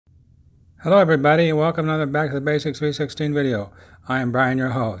Hello everybody, and welcome to another Back to the Basics 316 video. I am Brian,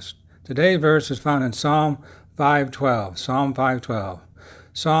 your host. Today's verse is found in Psalm 5:12. Psalm 5:12.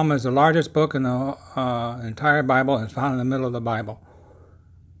 Psalm is the largest book in the entire Bible and is found in the middle of the Bible.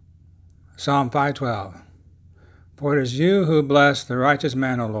 Psalm 5:12. For it is you who bless the righteous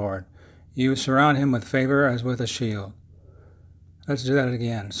man, O Lord. You surround him with favor as with a shield. Let's do that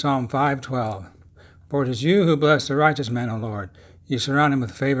again. Psalm 5:12. For it is you who bless the righteous man, O Lord. You surround him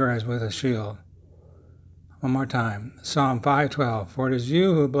with favor as with a shield. One more time. Psalm 5:12. For it is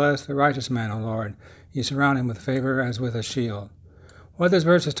you who bless the righteous man, O Lord. You surround him with favor as with a shield. What this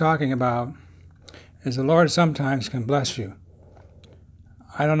verse is talking about is the Lord sometimes can bless you.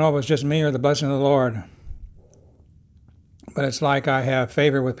 I don't know if it's just me or the blessing of the Lord, but it's like I have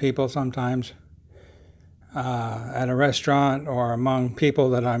favor with people sometimes at a restaurant or among people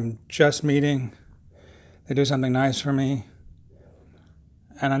that I'm just meeting. They do something nice for me,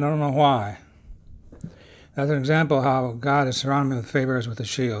 and I don't know why. That's an example of how God has surrounded me with favor as with a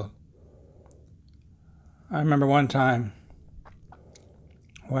shield. I remember one time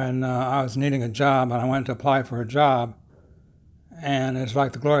when I was needing a job and I went to apply for a job, and it's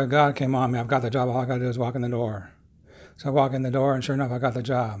like the glory of God came on me. I've got the job, all I got to do is walk in the door. So I walk in the door, and sure enough, I got the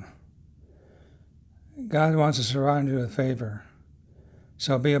job. God wants to surround you with favor.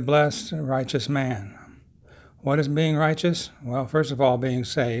 So be a blessed, righteous man. What is being righteous? Well, first of all, being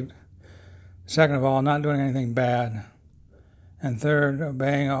saved. Second of all, not doing anything bad. And third,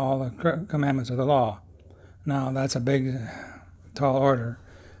 obeying all the commandments of the law. Now, that's a big, tall order.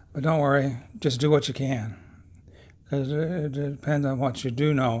 But don't worry, just do what you can. Because it depends on what you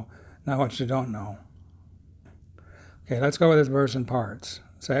do know, not what you don't know. Okay, let's go with this verse in parts.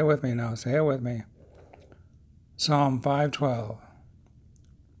 Say it with me now. Say it with me. Psalm 5:12.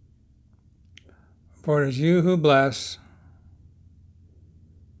 For it is you who bless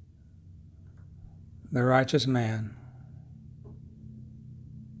the righteous man,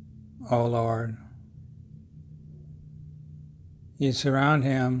 O Lord. You surround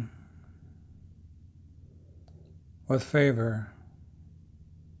him with favor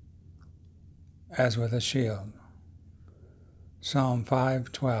as with a shield. Psalm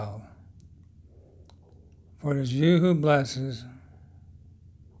 5:12. For it is you who blesses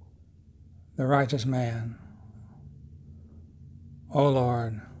the righteous man, O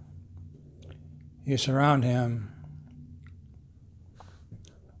Lord. You surround him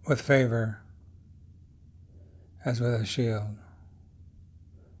with favor as with a shield.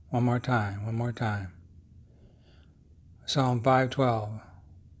 One more time. Psalm 5:12.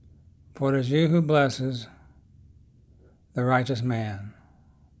 For it is you who blesses the righteous man,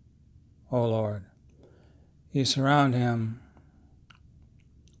 O Lord. You surround him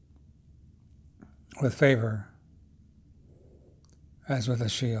with favor as with a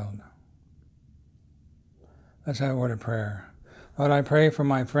shield. Let's have a word of prayer. Lord, I pray for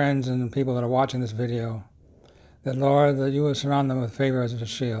my friends and the people that are watching this video, that, Lord, that you will surround them with favor as with a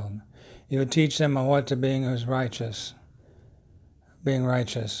shield. You would teach them on what to being righteous,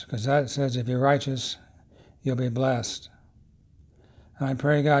 because that says if you're righteous, you'll be blessed. And I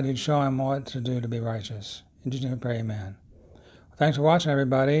pray, God, you'd show them what to do to be righteous. In Jesus' name I pray, amen. Thanks for watching,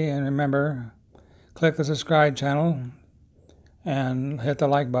 everybody, and remember, click the subscribe channel and hit the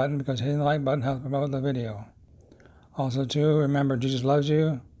like button, because hitting the like button helps promote the video. Also, too, remember, Jesus loves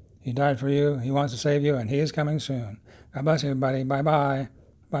you. He died for you. He wants to save you, and he is coming soon. God bless everybody. Bye-bye.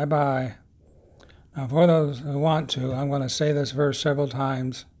 Bye-bye. Now, for those who want to, I'm going to say this verse several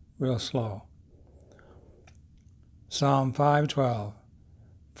times real slow. Psalm 5:12.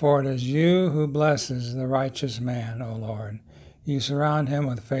 For it is you who blesses the righteous man, O Lord. You surround him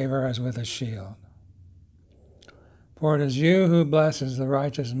with favor as with a shield. For it is you who blesses the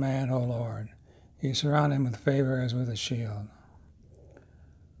righteous man, O Lord. You surround him with favor as with a shield.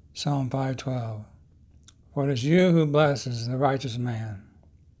 Psalm 5:12. For it is you who blesses the righteous man,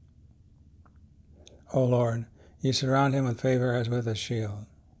 O Lord. You surround him with favor as with a shield.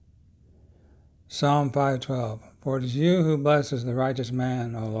 Psalm 5:12. For it is you who blesses the righteous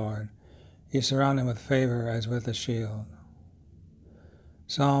man, O Lord. You surround him with favor as with a shield.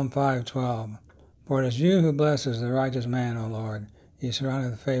 Psalm 5:12. For it is you who blesses the righteous man, O Lord. You surround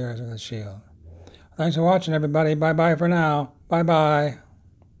him with favor as with a shield. Thanks for watching, everybody. Bye-bye for now. Bye-bye.